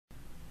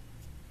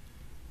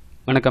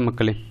வணக்கம்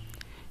மக்களே,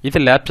 இது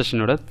லேப்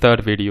செஷனோட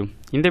தேர்ட் வீடியோ.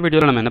 இந்த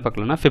வீடியோவில் நம்ம என்ன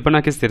பார்க்கலாம்னா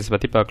ஃபிபனாக்கி சீரிஸ்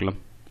பற்றி பார்க்கலாம்.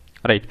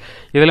 ரைட்,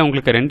 இதில்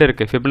உங்களுக்கு ரெண்டு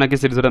இருக்குது. ஃபிபனாக்கி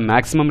சீரிஸோட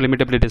மேக்ஸிமம்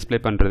லிமிட் எப்படி டிஸ்பிளே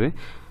பண்ணுறது,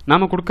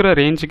 நம்ம கொடுக்குற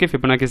ரேஞ்சுக்கு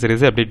ஃபிபனாக்கி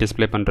சீரிஸை எப்படி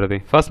டிஸ்பிளே பண்ணுறது.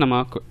 ஃபர்ஸ்ட்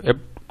நம்ம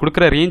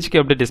கொடுக்குற ரேஞ்சுக்கு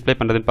எப்படி டிஸ்பிளே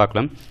பண்ணுறதுன்னு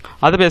பார்க்கலாம்.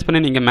 அதை பேஸ்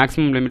பண்ணி நீங்கள்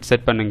மேக்ஸிமம் லிமிட்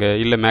செட் பண்ணுங்கள்,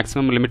 இல்லை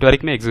மேக்ஸிமம் லிமிட்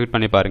வரைக்குமே எக்ஸிக்யூட்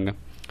பண்ணி பாருங்கள்.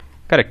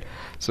 கரெக்ட்.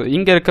 ஸோ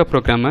இங்கே இருக்க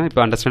ப்ரோக்ராமை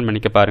இப்போ அண்டர்ஸ்டாண்ட்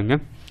பண்ணிக்க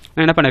பாருங்கள்.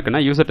 நான் என்ன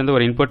பண்ணியிருக்கேன்னா, யூசர்ட்டு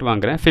ஒரு இன்புட்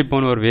வாங்குறேன்,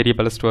 ஃபிப்னு ஒரு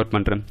வேரியபிளை ஸ்டோர்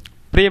பண்ணுறேன்.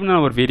 ப்ரீவ்னு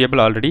நான் ஒரு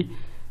வேரியபிள் ஆல்ரெடி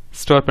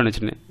ஸ்டோர் பண்ணி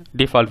வச்சுருந்தேன்,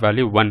 டிஃபால்ட்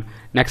வேல்யூ 1.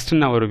 நெக்ஸ்ட்டு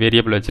நான் ஒரு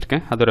வேரியபிள்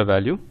வச்சுருக்கேன், அதோட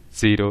வேல்யூ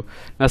 0.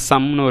 நான்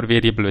சம்னு ஒரு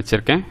வேரியபிள்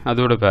வச்சுருக்கேன்,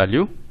 அதோட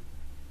வேல்யூ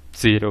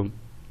 0.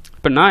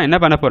 இப்போ நான் என்ன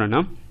பண்ண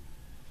போகிறேன்னா,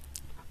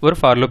 ஒரு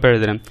ஃபார் லூப்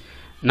எழுதுகிறேன்.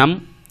 நம்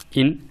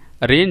இன்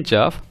ரேஞ்ச்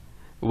ஆஃப்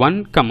 1,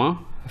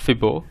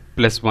 ஃபிபோ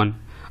ப்ளஸ் 1.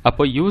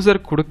 அப்போ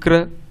யூசர்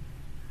கொடுக்குற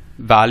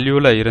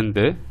வேல்யூவில்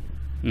இருந்து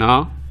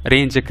நான்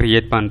ரேஞ்சை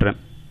க்ரியேட் பண்ணுறேன்.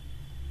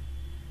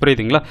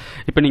 புரியுதுங்களா?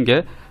 இப்போ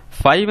நீங்கள்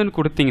 5ன்னு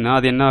கொடுத்தீங்கன்னா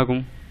அது என்ன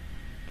ஆகும்,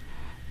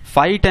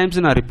 5 டைம்ஸ்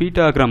நான் ரிப்பீட்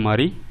ஆகிற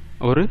மாதிரி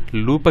ஒரு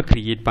லூப்பை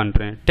க்ரியேட்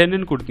பண்ணுறேன்.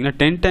 10ன்னு கொடுத்தீங்கன்னா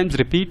 10 டைம்ஸ்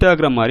ரிப்பீட்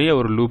ஆகிற மாதிரி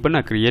ஒரு லூப்பை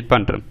நான் க்ரியேட்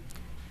பண்ணுறேன்.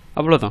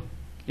 அவ்வளோதான்,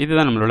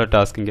 இதுதான் நம்மளோட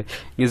டாஸ்க்குங்க.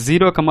 இங்கே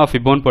 0,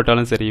 ஃபிபோன்னு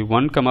போட்டாலும் சரி,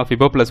 1,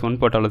 ஃபிபோ ப்ளஸ் 1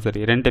 போட்டாலும்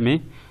சரி, ரெண்டுமே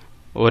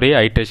ஒரே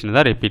ஐட்ரேஷனை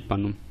தான் ரிப்பீட்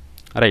பண்ணும்.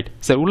 ரைட்.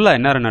 சரி, உள்ள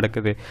என்ன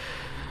நடக்குது,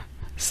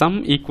 some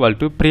equal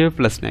to previous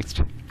plus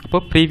next.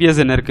 அப்போது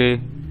ப்ரீவியஸ் என்ன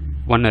இருக்குது,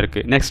 1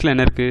 இருக்குது. நெக்ஸ்ட்டில்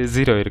என்ன இருக்குது,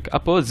 0 இருக்குது.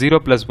 அப்போது 0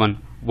 + 1,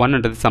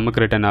 1ன்றது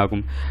சம்முக்கு ரிட்டர்ன்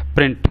ஆகும்.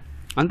 பிரிண்ட்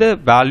அந்த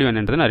வேல்யூ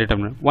என்னன்றது நான் ரிட்டர்ன்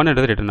பண்ணுவேன்,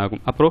 1ன்றது ரிட்டர்ன் ஆகும்.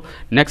 அப்புறம்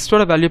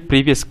நெக்ஸ்ட்டோட வேல்யூ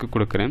ப்ரீவியஸ்க்கு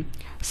கொடுக்குறேன்,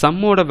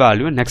 சம்மோட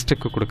வேல்யூ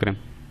நெக்ஸ்ட்டுக்கு கொடுக்குறேன்.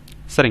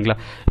 சரிங்களா?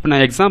 இப்போ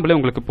நான் எக்ஸாம்பிளே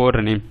உங்களுக்கு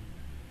போடுறேனே,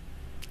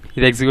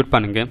 இதை எக்ஸிக்யூட்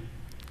பண்ணுங்கள்.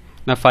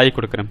 நான் 5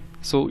 கொடுக்குறேன்.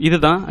 ஸோ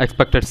இதுதான்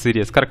எக்ஸ்பெக்டட்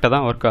சீரியஸ், கரெக்டாக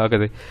தான் ஒர்க்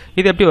ஆகுது.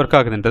 இது எப்படி ஒர்க்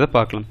ஆகுதுன்றதை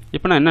பார்க்கலாம்.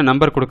 இப்போ நான் என்ன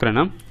நம்பர்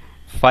கொடுக்குறேன்னா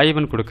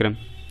 5ன்னு கொடுக்குறேன்.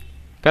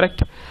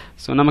 கரெக்ட்.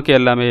 ஸோ நமக்கு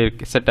எல்லாமே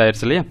செட்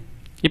ஆயிடுச்சு இல்லையா?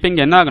 இப்போ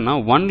இங்கே என்ன ஆகுனா,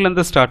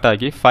 1லேருந்து ஸ்டார்ட்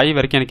ஆகி 5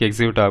 வரைக்கும் எனக்கு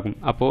எக்ஸிக்யூட் ஆகும்.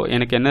 அப்போது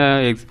எனக்கு என்ன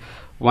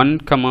 1,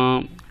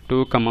 2,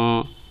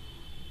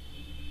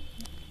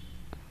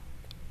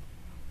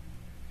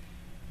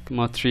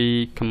 3,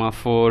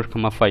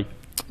 4, 5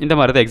 இந்த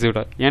மாதிரி தான் எக்ஸிக்யூட்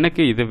ஆகும்.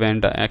 எனக்கு இது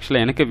வேண்டாம்.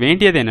 ஆக்சுவலாக எனக்கு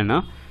வேண்டியது என்னென்னா,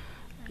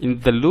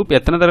 இந்த லூப்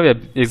எத்தனை தடவை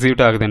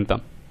எக்ஸிக்யூட் ஆகுதுன்னு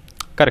தான்.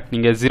 கரெக்ட்.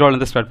 நீங்கள்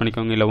 0லேருந்து ஸ்டார்ட்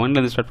பண்ணிக்கோங்க, இல்லை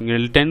 1லேருந்து ஸ்டார்ட்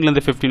பண்ணிக்கோங்க, இல்லை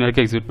 10லேருந்து 15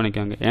 வரைக்கும் எக்ஸிக்யூட்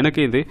பண்ணிக்கோங்க.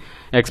 எனக்கு இது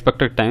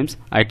எக்ஸ்பெக்டட் டைம்ஸ்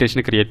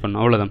ஐட்ரேஷனை க்ரியேட்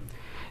பண்ணணும், அவ்வளோதான்.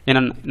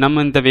 ஏன்னா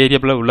நம்ம இந்த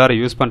வேரியபிளை உள்ளார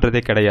யூஸ்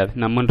பண்ணுறதே கிடையாது,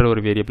 நம்மன்ற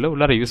ஒரு வேரியபிளை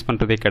உள்ளார யூஸ்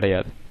பண்ணுறதே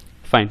கிடையாது.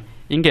 ஃபைன்.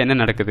 இங்கே என்ன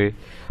நடக்குது,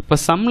 இப்போ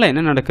சம்மில்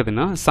என்ன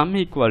நடக்குதுன்னா, some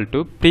equal to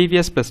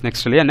previous plus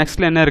next இல்லையா?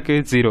 நெக்ஸ்ட்டில் என்ன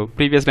இருக்குது, 0.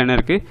 ப்ரீவியஸில் என்ன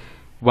இருக்குது,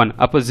 1.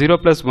 அப்போ 0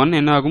 + 1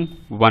 என்ன ஆகும்,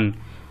 1.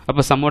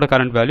 அப்போ சம்மோட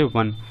கரண்ட் வேல்யூ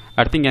 1.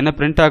 அடுத்து இங்கே என்ன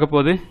பிரிண்ட் ஆக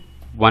போகுது,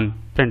 1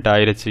 பிரிண்ட்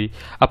ஆயிடுச்சு.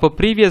 அப்போ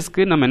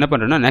ப்ரீவியஸ்க்கு நம்ம என்ன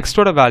பண்ணுறோம்னா,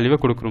 நெக்ஸ்ட்டோட வேல்யூவை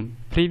கொடுக்குறோம்.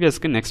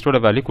 ப்ரீவியஸ்க்கு நெக்ஸ்ட்டோட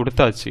வேல்யூ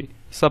கொடுத்தாச்சு.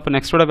 ஸோ அப்போ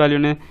நெக்ஸ்ட்டோட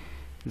வேல்யூன்னு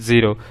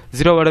 0.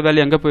 0வோட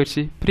வேல்யூ எங்கே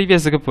போயிடுச்சு,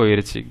 ப்ரீவியஸுக்கு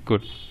போயிடுச்சு.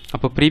 குட்.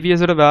 அப்போ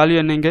ப்ரீவியஸோட வேல்யூ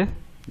என்னங்க,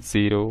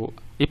 0.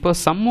 இப்போ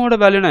சம்மோட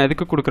வேல்யூ நான்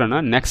எதுக்கு கொடுக்குறேன்னா,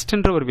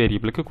 நெக்ஸ்ட்ன்ற ஒரு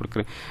வேரியபிளுக்கு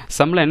கொடுக்குறேன்.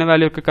 சம்மில் என்ன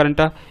வேல்யூ இருக்குது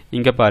கரண்ட்டாக,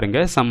 இங்கே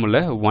பாருங்கள், சம்மில்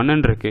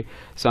 1 இருக்குது.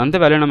 ஸோ அந்த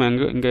வேல்யூ நம்ம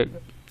இங்கே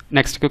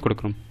நெக்ஸ்ட்டுக்கு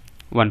கொடுக்குறோம்,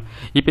 1.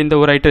 இப்போ இந்த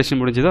ஒரு ஐட்ரேஷன்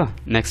முடிஞ்சுதா,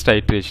 நெக்ஸ்ட்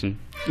ஐட்ரேஷன்.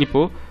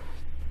 இப்போது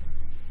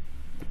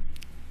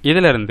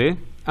இதிலேருந்து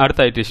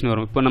அடுத்த ஐட்ரேஷன்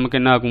வரும். இப்போ நமக்கு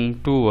என்ன ஆகும்,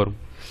 2 வரும்.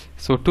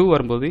 ஸோ 2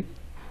 வரும்போது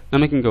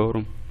நமக்கு இங்கே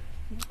வரும்.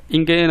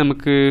 இங்கே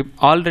நமக்கு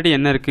ஆல்ரெடி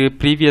என்ன இருக்குது,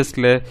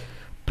 ப்ரீவியஸில்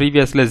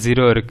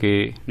 0 இருக்குது,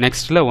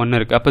 நெக்ஸ்ட்டில் 1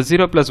 இருக்குது. அப்போ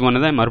 0 + 1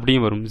 தான்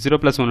மறுபடியும் வரும். 0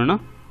 + 1னா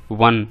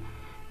 1.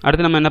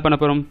 அடுத்து நம்ம என்ன பண்ண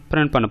போகிறோம்,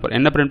 பிரிண்ட் பண்ண போகிறோம்.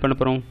 என்ன பிரிண்ட் பண்ண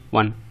போகிறோம்,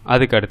 1.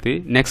 அதுக்கு அடுத்து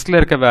நெக்ஸ்ட்டில்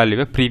இருக்க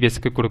வேல்யூவை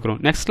ப்ரீவியஸுக்கு கொடுக்குறோம்.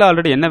 நெக்ஸ்ட்டில்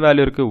ஆல்ரெடி என்ன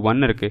வேல்யூ இருக்குது,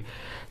 1 இருக்குது.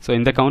 ஸோ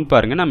இந்த கவுண்ட்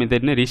பாருங்கள், நம்ம இதை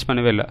இன்னும் ரீச்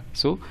பண்ணவே இல்லை.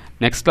 ஸோ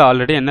நெக்ஸ்ட்டில்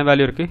ஆல்ரெடி என்ன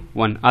வேல்யூ இருக்குது,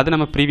 1. அது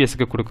நம்ம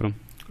ப்ரீவியஸுக்கு கொடுக்குறோம்.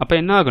 அப்போ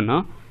என்ன ஆகுன்னா,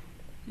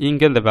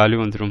 இங்கே இந்த வேல்யூ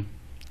வந்துடும்.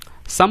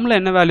 சம்மில்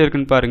என்ன வேல்யூ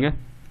இருக்குன்னு பாருங்கள்,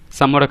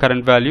 சம்மோட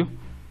கரண்ட் வேல்யூ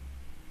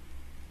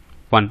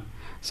 1.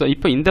 ஸோ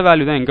இப்போ இந்த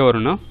வேல்யூ தான் எங்கே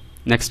வரும்னா,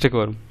 நெக்ஸ்ட்டுக்கு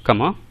வரும்,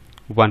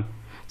 1.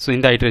 ஸோ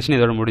இந்த ஐட்ரேஷன்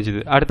இதோட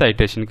முடிஞ்சுது. அடுத்த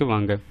ஐட்ரேஷனுக்கு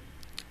வாங்க.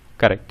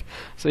 கரெக்ட்.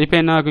 ஸோ இப்போ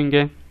என்ன ஆகும்,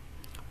 இங்கே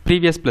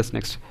ப்ரீவியஸ் ப்ளஸ்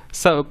நெக்ஸ்ட்.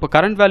 ஸோ இப்போ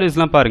கரண்ட்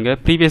வேல்யூஸ்லாம் பாருங்கள்,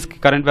 ப்ரீவியஸ்க்கு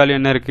கரண்ட் வேல்யூ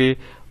என்ன இருக்குது,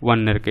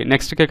 1 இருக்குது.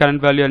 நெக்ஸ்ட்டுக்கு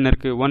கரண்ட் வேல்யூ என்ன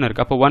இருக்குது, 1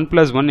 இருக்குது. அப்போ 1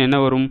 + 1 என்ன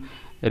வரும்,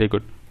 வெரி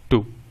குட்,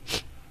 2.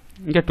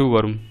 இங்கே 2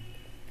 வரும்.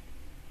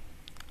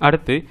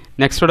 அடுத்து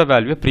நெக்ஸ்ட்டோட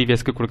வேல்யூ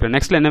ப்ரீவியஸ்க்கு கொடுக்குறேன்.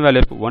 நெக்ஸ்ட்டில் என்ன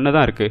வேல்யூ இருக்குது, 1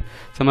 தான் இருக்குது.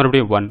 ஸோ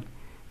மறுபடியும் 1.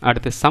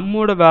 அடுத்து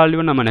சம்மோட வேல்யூ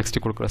நம்ம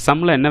நெக்ஸ்ட்டு கொடுக்குறோம்.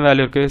 சம்மில் என்ன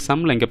வேல்யூ இருக்குது,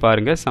 சம்மில் இங்கே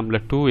பாருங்கள், சம்மில்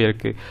 2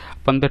 இருக்குது.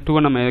 அப்போ அந்த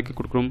 2 நம்ம எதுக்கு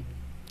கொடுக்குறோம்,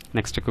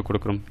 நெக்ஸ்ட்டுக்கு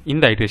கொடுக்குறோம்.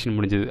 இந்த ஐட்ரேஷன்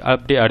முடிஞ்சது.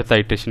 அப்படியே அடுத்த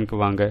ஐட்ரேஷனுக்கு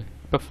வாங்க.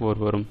 இப்போ 4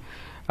 வரும்.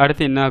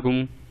 அடுத்து என்ன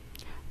ஆகும்,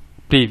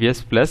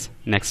 ப்ரீவியஸ் ப்ளஸ்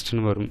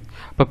நெக்ஸ்ட்னு வரும்.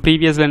 அப்போ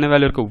ப்ரீவியஸில் என்ன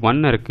வேல்யூ இருக்குது,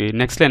 1 இருக்குது.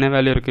 நெக்ஸ்ட்டில் என்ன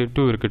வேல்யூ இருக்குது,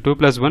 2 இருக்குது. 2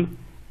 + 1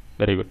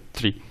 வெரி குட்,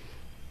 3.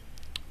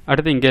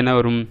 அடுத்து இங்கே என்ன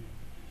வரும்,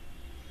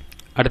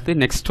 அடுத்து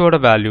நெக்ஸ்ட்டோட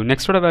வேல்யூ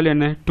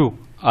என்ன, 2.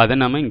 அதை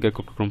நம்ம இங்கே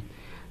கொடுக்குறோம்.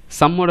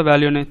 சம்மோட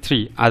வேல்யூ என்ன, 3.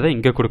 அதை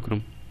இங்கே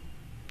கொடுக்குறோம்.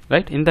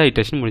 ரைட். இந்த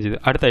ஐட்ரேஷன் முடிஞ்சுது.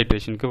 அடுத்த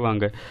ஐட்ரேஷனுக்கு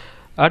வாங்க.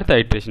 அடுத்த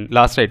ஐட்ரேஷன்,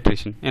 லாஸ்ட்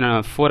ஐட்ரேஷன். ஏன்னா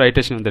 4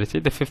 ஐட்ரேஷன் வந்துடுச்சு,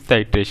 இது 5th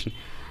ஐட்ரேஷன்.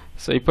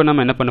 ஸோ இப்போ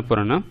நம்ம என்ன பண்ண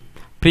போகிறோன்னா,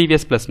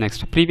 ப்ரீவியஸ் ப்ளஸ்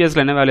நெக்ஸ்ட்.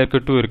 ப்ரீவியஸில் என்ன வேல்யூ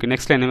இருக்குது 2 இருக்குது,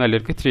 நெக்ஸ்ட்டில் என்ன வேல்யூ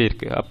இருக்குது 3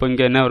 இருக்குது. அப்போ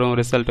இங்கே என்ன வரும்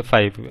ரிசல்ட்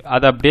 5.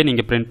 அதை அப்படியே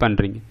நீங்கள் பிரிண்ட்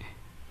பண்ணுறீங்க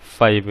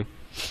 5.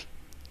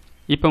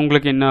 இப்போ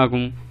உங்களுக்கு என்ன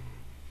ஆகும்,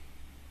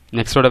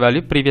 நெக்ஸ்ட்டோட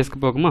வேல்யூ ப்ரீவியஸ்க்கு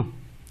போகுமா,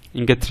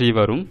 இங்கே 3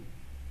 வரும்,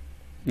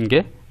 இங்கே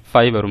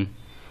 5 வரும்.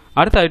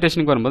 அடுத்த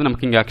ஐட்ரேஷனுக்கு வரும்போது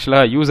நமக்கு இங்கே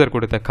ஆக்சுவலாக யூசர்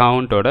கொடுத்த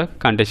கவுண்டோட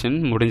கண்டிஷன்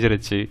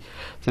முடிஞ்சிருச்சு.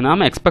 ஸோ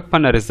நாம் எக்ஸ்பெக்ட்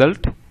பண்ண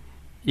ரிசல்ட்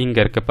இங்கே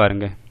இருக்க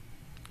பாருங்கள்.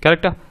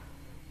 கரெக்டாக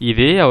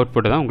இதே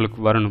அவுட்புட் தான் உங்களுக்கு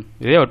வரணும்.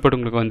 இதே அவுட்புட்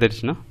உங்களுக்கு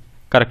வந்துருச்சுன்னா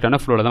கரெக்டான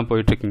ஃப்ளோவில் தான்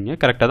போயிட்டுருக்கீங்க,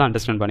 கரெக்டாக தான்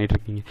அண்டர்ஸ்டாண்ட்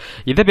பண்ணிகிட்ருக்கீங்க.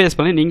 இதை பேஸ்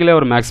பண்ணி நீங்களே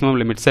ஒரு மேக்ஸிமம்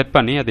லிமிட் செட்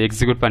பண்ணி அதை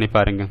எக்ஸிக்யூட் பண்ணி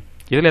பாருங்கள்.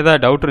 இதில்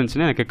ஏதாவது டவுட்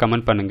இருந்துச்சுன்னா எனக்கு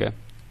கமெண்ட் பண்ணுங்கள்.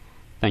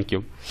 தேங்க்யூ.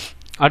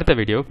 அடுத்த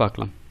வீடியோவை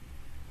பார்க்கலாம்.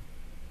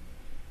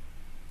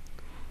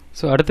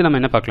 ஸோ அடுத்து நம்ம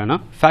என்ன பார்க்கலாம்னா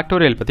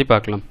ஃபேக்டோரியல் பற்றி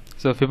பார்க்கலாம்.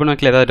 ஸோ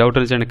ஃபிபோனாக்கில் ஏதாவது டவுட்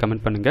இருந்துச்சு எனக்கு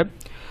கமெண்ட் பண்ணுங்கள்.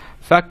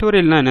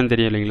 ஃபேக்டோரியல்னா என்னன்னு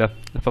தெரியும் இல்லைங்களா?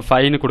 இப்போ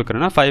 5ன்னு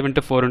கொடுக்குறேன்னா 5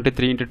 × 4 ×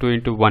 3 × 2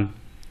 × 1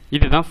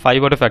 இதுதான்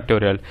 5ஓட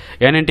ஃபேக்டோரியல்.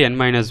 n ×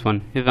 n-1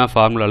 இதுதான்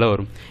ஃபார்முலாவில்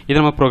வரும். இது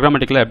நம்ம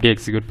ப்ரோக்ராமேட்டிக்கலாக எப்படி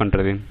எக்ஸிக்யூட்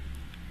பண்ணுறது,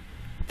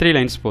 3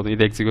 லைன்ஸ் போதும்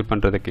இதை எக்ஸிக்யூட்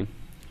பண்ணுறதுக்கு.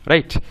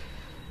 ரைட்,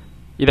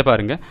 இதை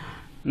பாருங்கள்.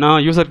 நான்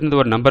யூசர்லேருந்து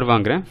ஒரு நம்பர்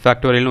வாங்குகிறேன்,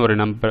 ஃபேக்டோரியல்னு ஒரு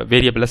நம்பர்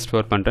வேரியபிளை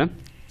ஸ்டோர் பண்ணுறேன்.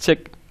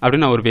 செக்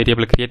அப்படின்னு நான் ஒரு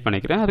வேரியபிளை க்ரியேட்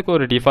பண்ணிக்கிறேன், அதுக்கு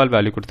ஒரு டிஃபால்ட்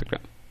வேல்யூ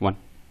கொடுத்துக்கிறேன் 1.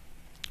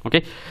 ஓகே,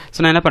 ஸோ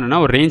நான் என்ன பண்ணேன்னா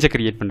ஒரு ரேஞ்சை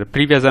க்ரியேட் பண்ணுறேன்.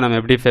 ப்ரீவியஸாக நம்ம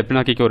எப்படி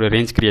ஃபிபோனாக்கிக்கு ஒரு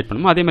ரேஞ்ச் க்ரியேட்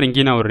பண்ணுமோ அதே மாதிரி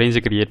இங்கேயும் நான் ஒரு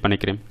ரேஞ்சை க்ரியேட்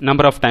பண்ணிக்கிறேன்.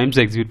 நம்பர் ஆஃப் டைம்ஸ்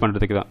எக்ஸிக்யூட்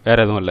பண்ணுறதுக்கு தான்,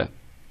 வேறு எதுவும் இல்லை.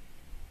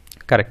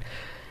 கரெக்ட்.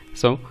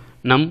 ஸோ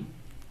நம்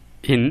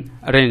இன்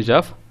ரேஞ்ச்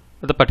ஆஃப்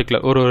அது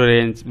பர்டிகுலர் ஒரு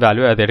ரேஞ்ச்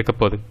வேல்யூ அது எடுக்க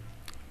போகுது.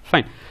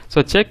 Fine. So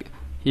check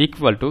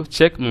equal to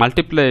check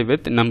multiply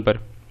with number.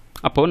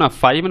 அப்போது நான்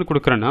 5ன்னு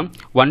கொடுக்குறேன்னா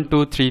 1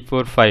 2 3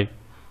 4 5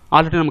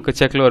 ஆல்ரெடி நமக்கு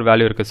செக்கில் ஒரு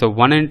வேல்யூ இருக்குது. ஸோ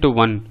 1 ×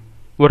 1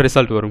 ஒரு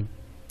ரிசல்ட் வரும்,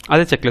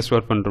 அதே செக்கில்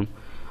ஸ்டோர் பண்ணுறோம்.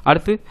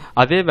 அடுத்து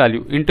அதே வேல்யூ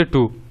இன்ட்டு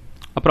 2,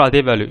 அப்புறம் அதே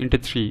வேல்யூ இன்ட்டு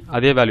 3,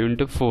 அதே வேல்யூ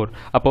இன்ட்டு 4.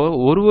 அப்போது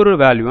ஒரு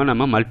வேல்யூவை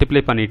நம்ம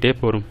மல்டிப்ளை பண்ணிகிட்டே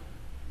போகிறோம்.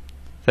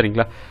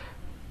 சரிங்களா?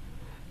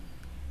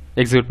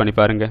 எக்ஸிக்யூட் பண்ணி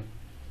பாருங்கள்.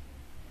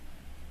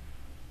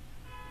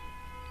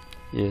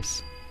 எஸ்,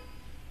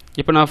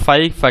 இப்போ நான்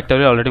 5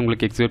 ஃபேக்டோரியல் ஆல்ரெடி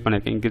உங்களுக்கு எக்ஸிக்யூட்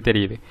பண்ணியிருக்கேன், இங்கே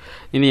தெரியுது.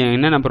 இது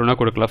என்ன நம்பர் வேணால்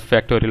கொடுக்கலாம்,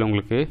 ஃபேக்டோரியல்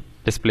உங்களுக்கு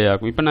டிஸ்பிளே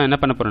ஆகும். இப்போ நான் என்ன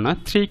பண்ண போகிறேன்னா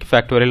 3க்கு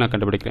ஃபேக்டோரியல் நான்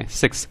கண்டுபிடிக்கிறேன்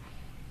 6,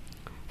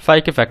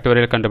 5க்கு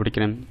ஃபேக்டோரியல்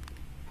கண்டுபிடிக்கிறேன்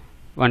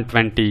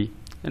 120.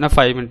 ஏன்னா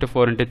 5 ×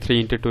 4 × 3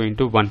 × 2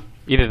 × 1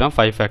 இதுதான்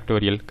 5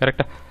 ஃபேக்டோரியல்.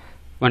 கரெக்டாக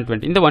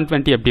 120. இந்த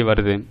 120 எப்படி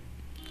வருது?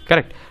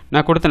 கரெக்ட்,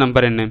 நான் கொடுத்த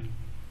நம்பர் என்ன?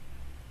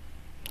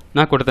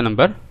 நான் கொடுத்த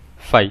நம்பர்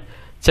 5,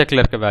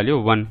 செக்கில் இருக்க வேல்யூ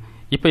 1.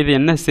 இப்போ இது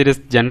என்ன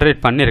சீரிஸ்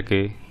ஜென்ரேட் பண்ணியிருக்கு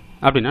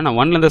அப்படின்னா நான்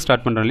 1லேருந்து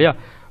ஸ்டார்ட் பண்ணுறேன் இல்லையா?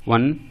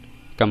 1,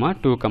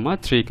 2,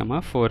 3,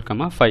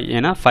 4, 5.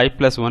 ஏன்னா 5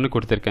 + 1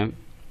 கொடுத்துருக்கேன்,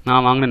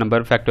 நான் வாங்கின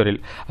நம்பர் ஃபேக்டோரியல்.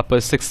 அப்போ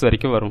 6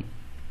 வரைக்கும் வரும்.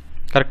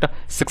 கரெக்டாக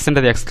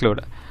 6ன்றது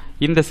எக்ஸ்க்ளூட்.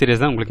 இந்த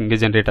சீரிஸ் தான் உங்களுக்கு இங்கே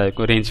ஜென்ரேட்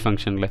ஆகிருக்கும் ரேஞ்ச்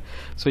ஃபங்க்ஷனில்.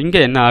 ஸோ இங்கே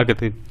என்ன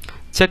ஆகுது,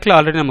 செக்கில்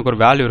ஆல்ரெடி நமக்கு ஒரு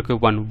வேல்யூ இருக்குது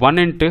 1. 1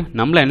 ×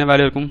 நம்மள என்ன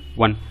வேல்யூ இருக்கும்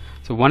 1.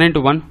 ஸோ 1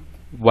 × 1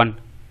 1.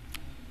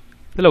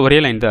 இதில் ஒரே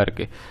லைன் தான்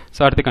இருக்குது. ஸோ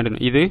அடுத்து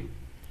கண்டினியூ. இது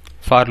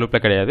ஃபார்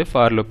லூப்பில் கிடையாது,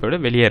 ஃபார் லூப்போட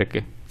வெளியே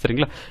இருக்குது.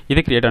 சரிங்களா? இது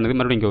கிரியேட் ஆனது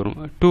மறுபடியும் இங்கே வரும்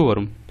 2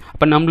 வரும்.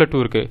 அப்போ நம்மள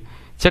 2 இருக்குது,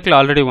 செக்கில்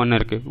ஆல்ரெடி 1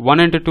 இருக்குது.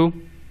 1 × 2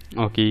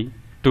 ஓகே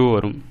 2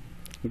 வரும்.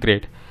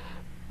 கிரேட்.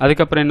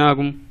 அதுக்கப்புறம் என்ன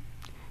ஆகும்,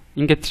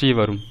 இங்கே 3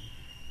 வரும்.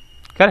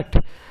 கரெக்ட்.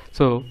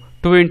 ஸோ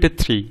 2 ×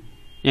 3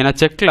 ஏன்னா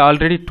செக்கில்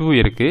ஆல்ரெடி 2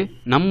 இருக்குது,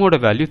 நம்மோட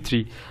வேல்யூ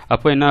 3.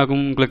 அப்போ என்ன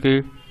ஆகும், உங்களுக்கு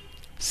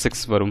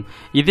 6 வரும்.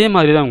 இதே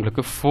மாதிரி தான்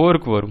உங்களுக்கு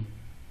 4க்கு வரும்,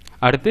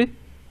 அடுத்து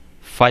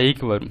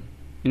 5க்கு வரும்.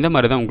 இந்த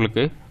மாதிரி தான்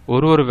உங்களுக்கு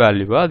ஒரு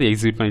வேல்யூவாக அது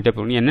எக்ஸிக்யூட் பண்ணிகிட்டே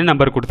போகணும். என்ன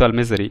நம்பர்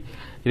கொடுத்தாலுமே சரி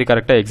இது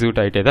கரெக்டாக எக்ஸிக்யூட்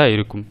ஆகிட்டே தான்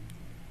இருக்கும்.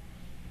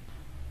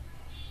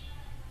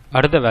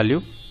 அடுத்த வேல்யூ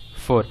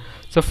 4.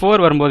 ஸோ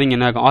 4 வரும்போது இங்கே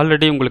என்ன ஆகும்,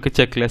 ஆல்ரெடி உங்களுக்கு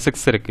செக்கில்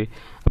 6 இருக்குது.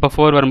 அப்போ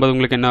 4 வரும்போது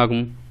உங்களுக்கு என்ன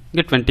ஆகும்,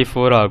 இங்கே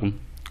 24 ஆகும்.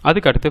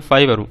 அதுக்கு அடுத்து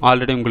 5 வரும்,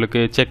 ஆல்ரெடி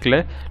உங்களுக்கு செக்கில்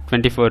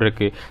 24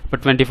 இருக்குது. இப்போ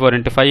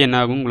 24 × 5 என்ன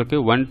ஆகும், உங்களுக்கு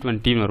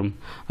 120 வரும்.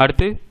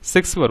 அடுத்து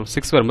 6 வரும்.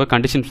 6 வரும்போது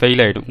கண்டிஷன்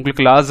ஃபெயில் ஆகிடும்.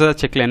 உங்களுக்கு லாஸ்ட்டாக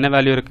செக்கில் என்ன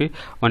வேல்யூ இருக்குது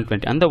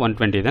 120. அந்த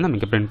 120 தான் நம்ம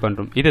இங்கே பிரிண்ட்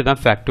பண்ணுறோம்.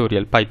 இதுதான்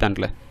ஃபேக்டோரியல்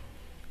பைத்தானில்.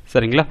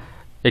 சரிங்களா?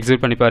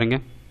 எக்ஸிக்யூட் பண்ணி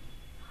பாருங்கள்.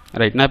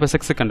 ரைட், நான் இப்போ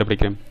 6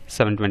 கண்டுபிடிக்கிறேன்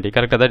 720.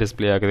 கரெக்டாக தான்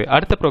டிஸ்பிளே ஆகுது.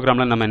 அடுத்த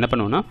ப்ரோக்ராமில் நம்ம என்ன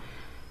பண்ணுவோம்னா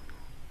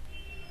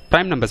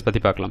ப்ரைம் நம்பர்ஸ்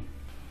பற்றி பார்க்கலாம்.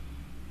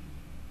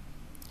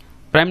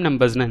 ப்ரைம்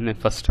நம்பர்ஸ்னால் என்ன?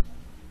 ஃபர்ஸ்ட்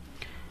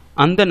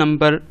அந்த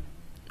நம்பர்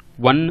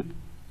 1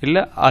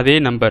 இல்லை அதே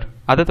நம்பர்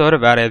அதை தவிர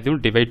வேறு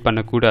எதுவும் டிவைட்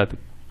பண்ணக்கூடாது.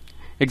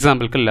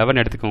 எக்ஸாம்பிளுக்கு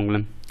 11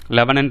 எடுத்துக்கோங்களேன்.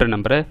 11என்ற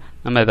நம்பரை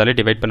நம்ம எதாலே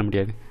டிவைட் பண்ண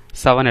முடியாது.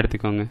 7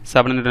 எடுத்துக்கோங்க.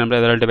 7என்ற நம்பரை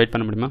எதால் டிவைட்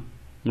பண்ண முடியுமா?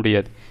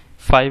 முடியாது.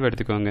 5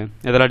 எடுத்துக்கோங்க.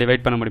 எதால்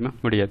டிவைட் பண்ண முடியுமா?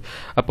 முடியாது.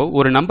 அப்போது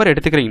ஒரு நம்பர்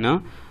எடுத்துக்கிறீங்கன்னா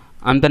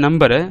அந்த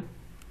நம்பரை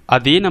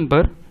அதே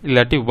நம்பர்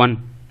இல்லாட்டி 1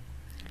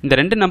 இந்த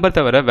 2 நம்பர்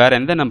தவிர வேறு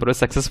எந்த நம்பரும்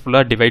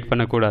சக்ஸஸ்ஃபுல்லாக டிவைட்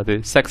பண்ணக்கூடாது.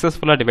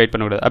 சக்ஸஸ்ஃபுல்லாக டிவைட்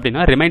பண்ணக்கூடாது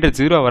அப்படின்னா ரிமைண்டர்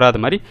 0 வராத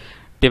மாதிரி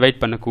டிவைட்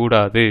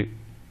பண்ணக்கூடாது.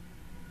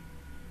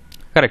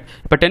 கரெக்ட்.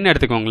 இப்போ 10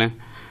 எடுத்துக்கோங்களேன்.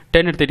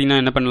 10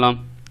 எடுத்துக்கிட்டிங்கன்னா என்ன பண்ணலாம்,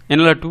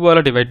 என்னால்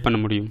 2ஆல் டிவைட் பண்ண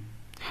முடியும்,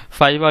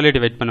 5ஆலே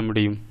டிவைட் பண்ண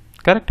முடியும்.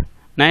 கரெக்ட்.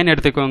 9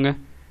 எடுத்துக்கோங்க,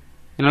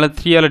 என்னால்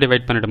 3ஆல்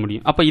டிவைட் பண்ணிட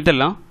முடியும். அப்போ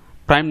இதெல்லாம்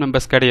ப்ரைம்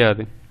நம்பர்ஸ்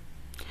கிடையாது.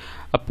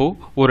 அப்போது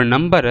ஒரு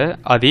நம்பரை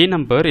அதே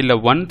நம்பர் இல்லை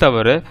 1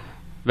 தவிர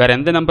வேறு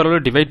எந்த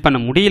நம்பராலும் டிவைட் பண்ண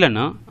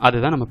முடியலன்னா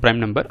அதுதான் நம்ம ப்ரைம்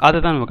நம்பர். அதை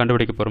தான் நம்ம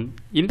கண்டுபிடிக்க போகிறோம்.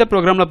 இந்த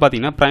ப்ரோக்ராமில்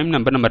பார்த்தீங்கன்னா ப்ரைம்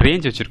நம்பர் நம்ம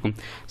ரேஞ்ச் வச்சுருக்கோம்.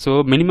 ஸோ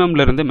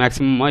மினிமம்லேருந்து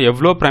மேக்ஸிமமாக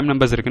எவ்வளோ ப்ரைம்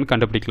நம்பர்ஸ் இருக்குன்னு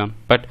கண்டுபிடிக்கலாம்.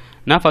 பட்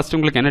நான் ஃபஸ்ட்டு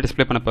உங்களுக்கு என்ன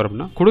டிஸ்பிளே பண்ண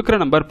போகிறோம்னா கொடுக்குற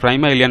நம்பர்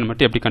ப்ரைமாக இல்லையான்னு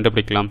மட்டும் எப்படி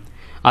கண்டுபிடிக்கலாம்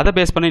அதை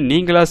பேஸ் பண்ணி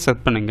நீங்களாக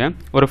செட் பண்ணுங்கள்.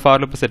 ஒரு ஃபார்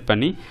லூப் செட்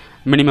பண்ணி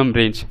மினிமம்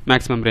ரேஞ்ச்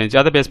மேக்ஸிமம் ரேஞ்ச்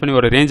அதை பேஸ் பண்ணி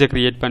ஒரு ரேஞ்சை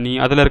க்ரியேட் பண்ணி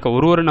அதில் இருக்க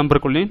ஒரு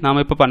நம்பருக்குள்ளேயும்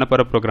நாம் இப்போ பண்ண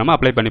போகிற ப்ரோக்ராமை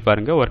அப்ளை பண்ணி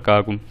பாருங்கள், ஒர்க்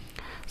ஆகும்.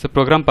 ஸோ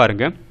ப்ரோக்ராம்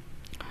பாருங்கள்.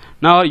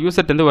 நான்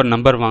யூசர்ட்டேருந்து ஒரு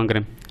நம்பர்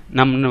வாங்குகிறேன்,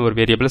 நம்ம ஒரு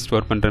வேரியபிள்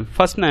ஸ்டோர் பண்ணுறேன்.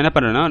 ஃபர்ஸ்ட் நான் என்ன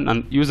பண்ணுறேன்னா நான்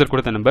யூசர்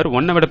கொடுத்த நம்பர்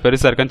 1 விட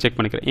பெருசாக இருக்கான்னு செக்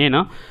பண்ணிக்கிறேன்.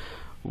 ஏன்னா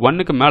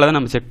 1க்கு மேலே தான்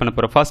நம்ம செக் பண்ண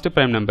போகிறோம். ஃபஸ்ட்டு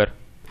ப்ரைம் நம்பர்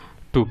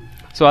 2,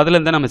 ஸோ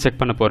அதுலேருந்து நம்ம செக்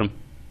பண்ண போகிறோம்.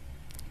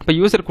 இப்போ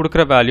யூசர்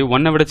கொடுக்குற வேல்யூ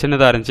 1 விட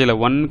சின்னதாக இருந்துச்சு இல்லை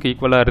 1க்கு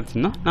ஈக்குவலாக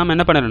இருந்துச்சுன்னா நம்ம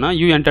என்ன பண்ணுறோம்னா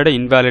யூ என்டர்ட்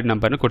இன்வாலிட்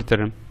நம்பர்னு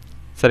கொடுத்துட்றேன்.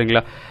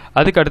 சரிங்களா?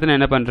 அதுக்கு அடுத்து நான்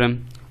என்ன பண்ணுறேன்,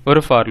 ஒரு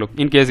ஃபார் லூப்.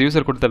 இன்கேஸ்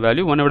யூசர் கொடுத்த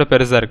வேல்யூ 1 விட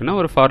பெருசாக இருக்குன்னா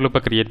ஒரு ஃபார்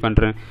லூப்பை க்ரியேட்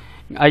பண்ணுறேன்.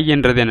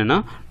 ஐன்றது என்னென்னா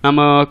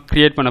நம்ம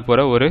க்ரியேட் பண்ண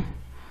போகிற ஒரு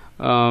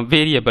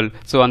வேரியபிள்.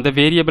 ஸோ அந்த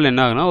வேரியபிள்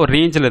என்ன ஆகுனா ஒரு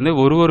ரேஞ்சிலேருந்து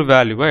ஒரு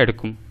வேல்யூவாக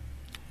எடுக்கும்.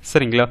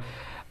 சரிங்களா?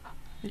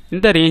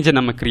 இந்த ரேஞ்சை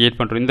நம்ம க்ரியேட்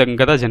பண்ணுறோம்,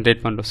 இங்கே தான்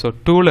ஜென்ரேட் பண்ணுறோம். ஸோ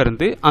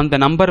 2லேருந்து அந்த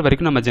நம்பர்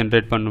வரைக்கும் நம்ம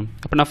ஜென்ரேட் பண்ணணும்.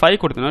 அப்போ நான்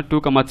 5 கொடுத்தேன்னா 2,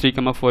 3,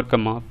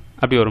 4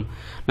 அப்படி வரும்.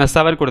 நான்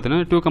 7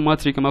 கொடுத்தேன்னா 2,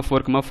 3,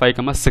 4,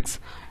 5, 6.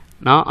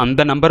 நான்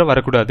அந்த நம்பரை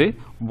வரக்கூடாது,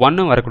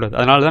 1 வரக்கூடாது.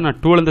 அதனால தான்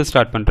நான் 2லேருந்து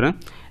ஸ்டார்ட் பண்ணுறேன்.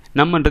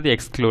 நம்மன்றது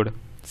எக்ஸ்க்ளூடு.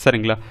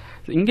 சரிங்களா?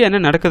 இங்கே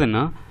என்ன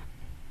நடக்குதுன்னா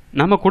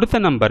நம்ம கொடுத்த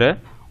நம்பரை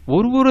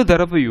ஒரு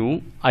தடவையும்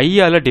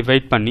ஐயால்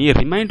டிவைட் பண்ணி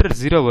ரிமைண்டர்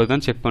 0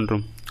 தான் செக்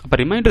பண்ணுறோம். அப்போ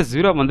ரிமைண்டர்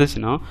 0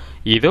 வந்துச்சுன்னா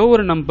ஏதோ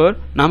ஒரு நம்பர்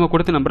நாம்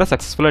கொடுத்த நம்பரை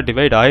சக்ஸஸ்ஃபுல்லாக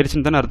டிவைட்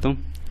ஆயிடுச்சுன்னு தானே அர்த்தம்.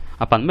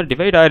 அப்போ அந்த மாதிரி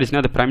டிவைட்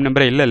ஆயிடுச்சுன்னா அது ப்ரைம்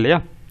நம்பரே இல்லை இல்லையா?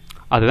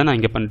 அதுதான் நான்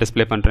இங்கே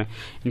டிஸ்பிளே பண்ணுறேன்.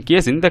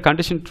 இன்கேஸ் இந்த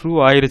கண்டிஷன் ட்ரூ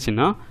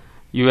ஆயிடுச்சுன்னா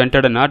you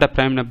entered not a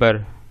prime number.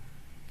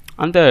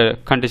 அந்த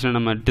கண்டிஷனை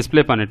நம்ம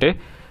டிஸ்பிளே பண்ணிவிட்டு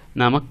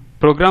நாம்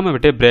ப்ரோக்ராமை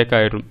விட்டே பிரேக்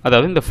ஆகிடும்.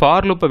 அதாவது இந்த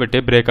ஃபார் லூப்பை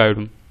விட்டே பிரேக்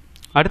ஆகிடும்.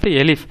 அடுத்து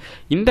எலிஃப்.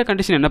 இந்த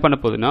கண்டிஷன் என்ன பண்ண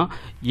போகுதுன்னா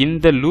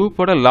இந்த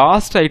லூப்போட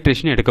லாஸ்ட்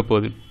ஐட்ரேஷன் எடுக்க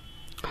போகுது.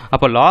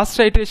 அப்போ லாஸ்ட்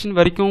ஐட்ரேஷன்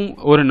வரைக்கும்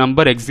ஒரு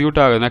நம்பர் எக்ஸிக்யூட்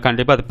ஆகுதுன்னா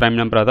கண்டிப்பாக அது ப்ரைம்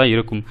நம்பராக தான்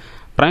இருக்கும்.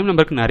 ப்ரைம்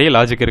நம்பருக்கு நிறைய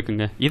லாஜிக்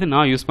இருக்குங்க. இது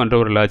நான் யூஸ் பண்ணுற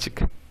ஒரு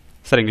லாஜிக்.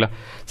 சரிங்களா?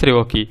 சரி,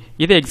 ஓகே.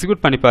 இதை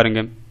எக்ஸிக்யூட் பண்ணி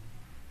பாருங்கள்.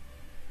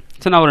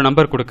 ஸோ நான் ஒரு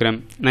நம்பர் கொடுக்குறேன்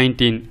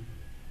 19.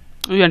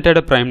 You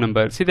entered prime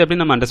number. இது எப்படி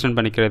நம்ம அண்டர்ஸ்டாண்ட்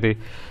பண்ணிக்கிறது?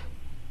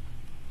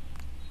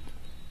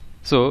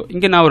 ஸோ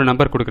இங்கே நான் ஒரு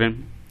நம்பர் கொடுக்குறேன்.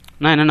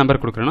 நான் என்ன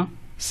நம்பர் கொடுக்குறேன்னா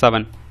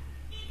 7.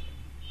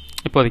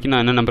 இப்போதைக்கு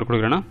நான் என்ன நம்பர்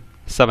கொடுக்குறேன்னா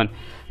 7.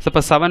 ஸோ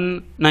இப்போ 7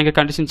 நான் இங்கே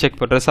கண்டிஷன் செக்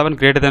பண்ணுறேன். 7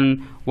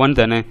 > 1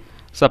 தானே.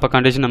 ஸோ அப்போ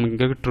கண்டிஷன் நமக்கு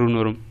இங்கே ட்ரூன்னு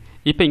வரும்.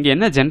 இப்போ இங்கே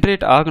என்ன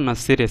ஜென்ரேட் ஆகும்னா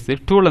சீரியஸ்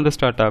 2லேருந்து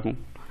ஸ்டார்ட் ஆகும்.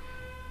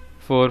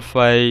 4,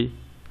 5,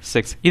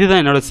 6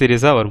 இதுதான் என்னோடய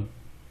சீரியஸாக வரும்.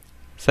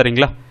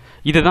 சரிங்களா?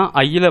 இதுதான்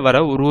ஐயில் வர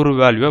ஒரு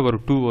வேல்யூவாக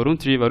வரும். 2 வரும்,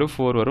 3 வரும்,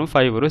 4 வரும்,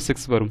 5 வரும்,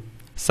 6 வரும்.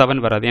 7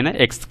 வராது. ஏன்னா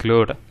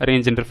எக்ஸ்க்ளூட்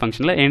ரேஞ்ச்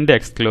ஃபங்க்ஷனில் எண்ட்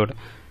எக்ஸ்க்ளூட்.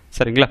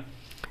 சரிங்களா?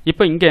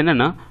 இப்போ இங்கே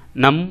என்னென்னா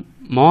நம்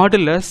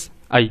மாடுலஸ்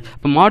ஐ.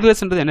 இப்போ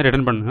மாடுலஸ்ன்றது என்ன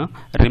ரிட்டர்ன் பண்ணுன்னா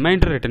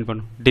ரிமைண்டர் ரிட்டர்ன்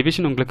பண்ணும்.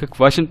 டிவிஷன் உங்களுக்கு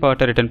குவஷன்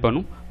பார்ட்டை ரிட்டர்ன்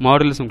பண்ணும்,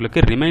 மாடுலஸ் உங்களுக்கு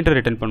ரிமைண்டர்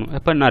ரிட்டர்ன் பண்ணும்.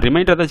 அப்போ நான்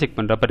ரிமைண்டர் தான் செக்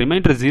பண்ணுறேன். அப்போ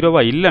ரிமைண்டர்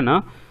 0 இல்லைன்னா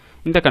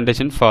இந்த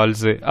கண்டிஷன்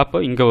ஃபால்ஸு. அப்போ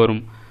இங்கே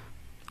வரும்.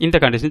 இந்த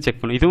கண்டிஷன் செக்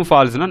பண்ணும். இதுவும்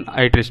ஃபால்ஸ்னால்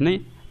ஐட்ரேஷனை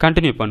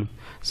கண்டினியூ பண்ணும்.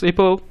 ஸோ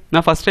இப்போது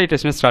நான் ஃபஸ்ட்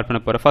ஐட்ரேஷனை ஸ்டார்ட்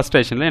பண்ண போகிறேன். ஃபஸ்ட்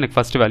ஐட்ரேஷனில் எனக்கு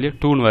ஃபஸ்ட் வேல்யூ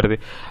 2ன்னு வருது.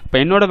 அப்போ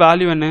என்னோட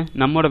வேல்யூ என்ன,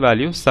 நம்மளோட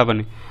வேல்யூ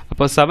 7.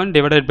 அப்போ 7 /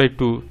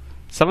 2.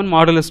 7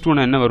 மாடுலஸ்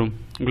 2னா என்ன வரும்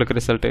உங்களுக்கு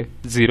ரிசல்ட்டு?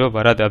 0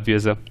 வராது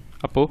ஆப்வியஸாக.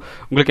 அப்போது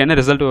உங்களுக்கு என்ன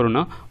ரிசல்ட்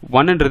வரும்னா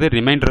 1ன்றது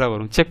ரிமைண்டராக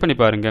வரும். செக் பண்ணி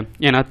பாருங்கள்.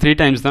 ஏன்னா 3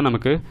 டைம்ஸ் தான்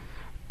நமக்கு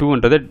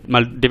 2ன்றதை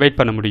டிவைட்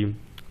பண்ண முடியும்.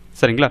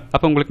 சரிங்களா?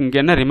 அப்போ உங்களுக்கு இங்கே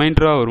என்ன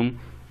ரிமைண்டராக வரும்?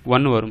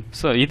 1 வரும்.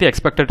 ஸோ இது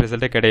எக்ஸ்பெக்டட்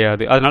ரிசல்ட்டே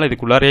கிடையாது. அதனால்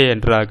இதுக்குள்ளாரே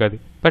என்ட்ரு ஆகாது.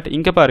 பட்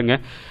இங்கே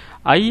பாருங்கள்,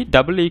 I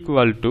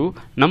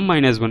 = நம்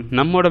 -1.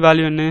 நம்மோட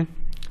வேல்யூ என்ன?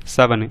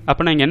 7.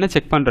 அப்போ நான் இங்கே என்ன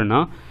செக் பண்ணுறேன்னா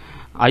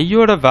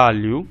ஐயோட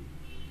வேல்யூ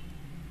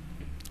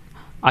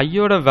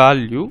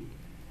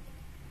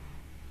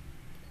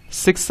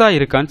 6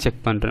 இருக்கான்னு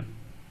செக் பண்ணுறேன்.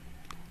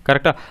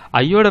 கரெக்டாக?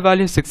 ஐயோட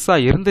வேல்யூ 6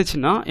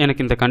 இருந்துச்சுன்னா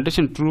எனக்கு இந்த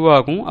கண்டிஷன் ட்ரூ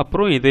ஆகும்.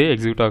 அப்புறம் இது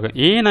எக்ஸிக்யூட் ஆகும்.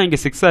 ஏன் நான் இங்கே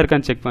 6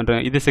 இருக்கான்னு செக்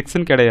பண்ணுறேன்? இது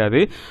 6ன்னு கிடையாது,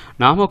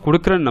 நாம்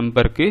கொடுக்குற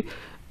நம்பருக்கு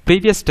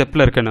ப்ரீவியஸ்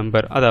ஸ்டெப்பில் இருக்க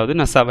நம்பர். அதாவது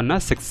நான் 7னா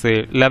 6,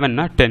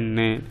 11னா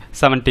 10,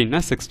 17னா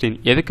 16.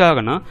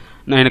 எதுக்காகனா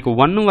நான் எனக்கு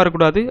 1ம்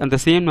வரக்கூடாது, அந்த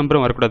சேம்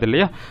நம்பரும் வரக்கூடாது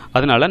இல்லையா?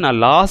 அதனால் நான்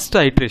லாஸ்ட்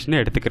ஐட்ரேஷனை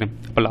எடுத்துக்கிறேன்.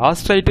 இப்போ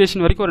லாஸ்ட்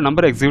ஐட்ரேஷன் வரைக்கும் ஒரு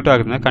நம்பர் எக்ஸிக்யூட்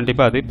ஆகுதுன்னா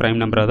கண்டிப்பாக அது ப்ரைம்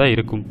நம்பராக தான்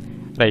இருக்கும்.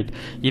 ரைட்?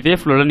 இதே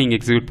ஃப்ளோவில் நீங்கள்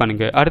எக்ஸிக்யூட்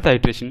பண்ணுங்கள். அடுத்த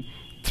ஐட்ரேஷன்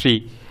 3.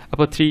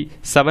 அப்போ 3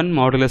 7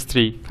 மாடுலஸ்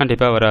 3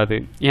 கண்டிப்பாக வராது.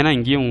 ஏன்னா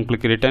இங்கேயும்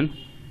உங்களுக்கு ரிட்டர்ன்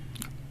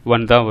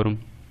 1 தான் வரும்.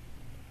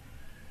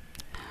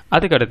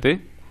 அதுக்கடுத்து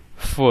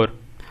 4.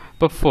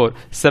 இப்போ 4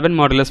 7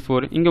 மாடுலஸ்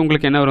 4 இங்கே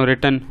உங்களுக்கு என்ன வரும்?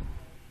 ரிட்டர்ன்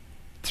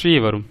 3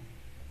 வரும்.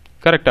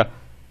 கரெக்டாக?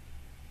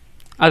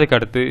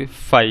 அதுக்கடுத்து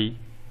 5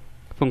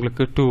 இப்போ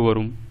உங்களுக்கு 2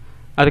 வரும்.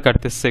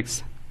 அதுக்கடுத்து 6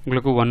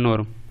 உங்களுக்கு 1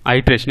 வரும்.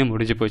 ஐட்ரேஷனே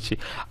முடிஞ்சு போச்சு.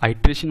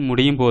 ஐட்ரேஷன்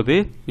முடியும் போது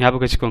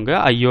ஞாபகம் வச்சுக்கோங்க,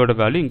 ஐயோட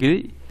வேல்யூ இங்கே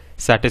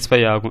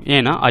சாட்டிஸ்ஃபை ஆகும்.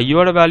 ஏன்னா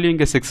ஐயோட வேல்யூ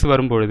இங்கே 6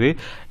 வரும்பொழுது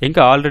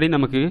இங்கே ஆல்ரெடி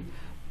நமக்கு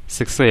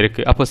 6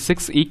 இருக்குது. அப்போ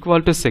 6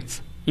 =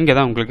 6 இங்கே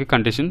தான் உங்களுக்கு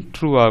கண்டிஷன்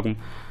ட்ரூ ஆகும்.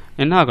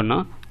 என்ன ஆகும்னா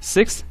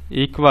 6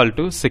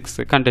 =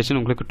 6 கண்டிஷன்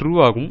உங்களுக்கு ட்ரூ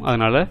ஆகும்.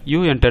 அதனால் யூ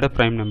என்டர்ட்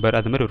ப்ரைம் நம்பர்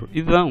அது மாதிரி வரும்.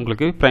 இதுதான்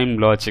உங்களுக்கு ப்ரைம்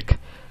லாஜிக்.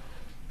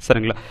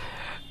 சரிங்களா?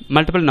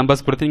 மல்டிபிள்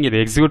நம்பர்ஸ் கொடுத்து நீங்கள் இதை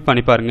எக்ஸிக்யூட்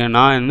பண்ணி பாருங்கள்.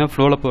 நான் என்ன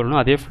ஃப்ளோவில் போகிறேனோ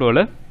அதே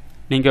ஃப்ளோவில்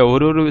நீங்கள்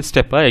ஒரு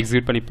ஸ்டெப்பாக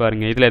எக்ஸிக்யூட் பண்ணி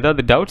பாருங்கள். இதில்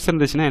ஏதாவது டவுட்ஸ்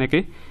இருந்துச்சுன்னா எனக்கு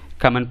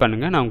கமெண்ட்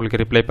பண்ணுங்கள், நான் உங்களுக்கு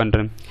ரிப்ளை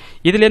பண்ணுறேன்.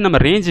 இதிலே நம்ம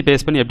ரேஞ்ச்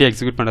பேஸ் பண்ணி எப்படி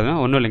எக்ஸிக்யூட் பண்ணுறதுனா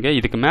ஒன்றும் இல்லைங்க.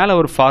 இதுக்கு மேலே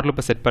ஒரு ஃபார்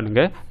லூப்பை செட்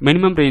பண்ணுங்கள்.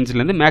 மினிமம்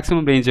ரேஞ்சிலேருந்து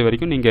மேக்ஸிமம் ரேஞ்ச்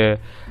வரைக்கும் நீங்கள்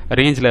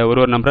ரேஞ்சில்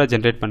ஒரு நம்பராக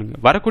ஜென்ரேட் பண்ணுங்கள்.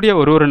 வரக்கூடிய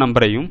ஒரு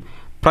நம்பரையும்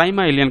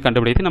ப்ரைமா இல்லையான்னு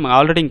கண்டுபிடித்து நம்ம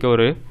ஆல்ரெடி இங்கே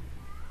ஒரு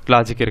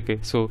லாஜிக்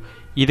இருக்குது. ஸோ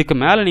இதுக்கு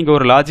மேலே நீங்கள்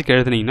ஒரு லாஜிக்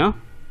எழுதுனீங்கன்னா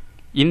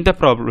இந்த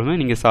ப்ராப்ளமை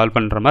நீங்கள் சால்வ்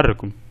பண்ணுற மாதிரி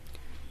இருக்கும்.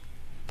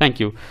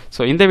 தேங்க்யூ.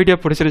 ஸோ இந்த வீடியோ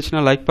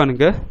பிடிச்சிருந்துச்சுன்னா லைக்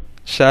பண்ணுங்கள்,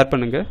 ஷேர்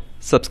பண்ணுங்கள்,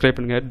 சப்ஸ்கிரைப்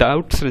பண்ணுங்கள்.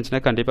 டவுட்ஸ்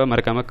இருந்துச்சுன்னா கண்டிப்பாக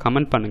மறக்காமல்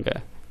கமெண்ட்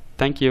பண்ணுங்கள்.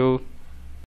 தேங்க்யூ.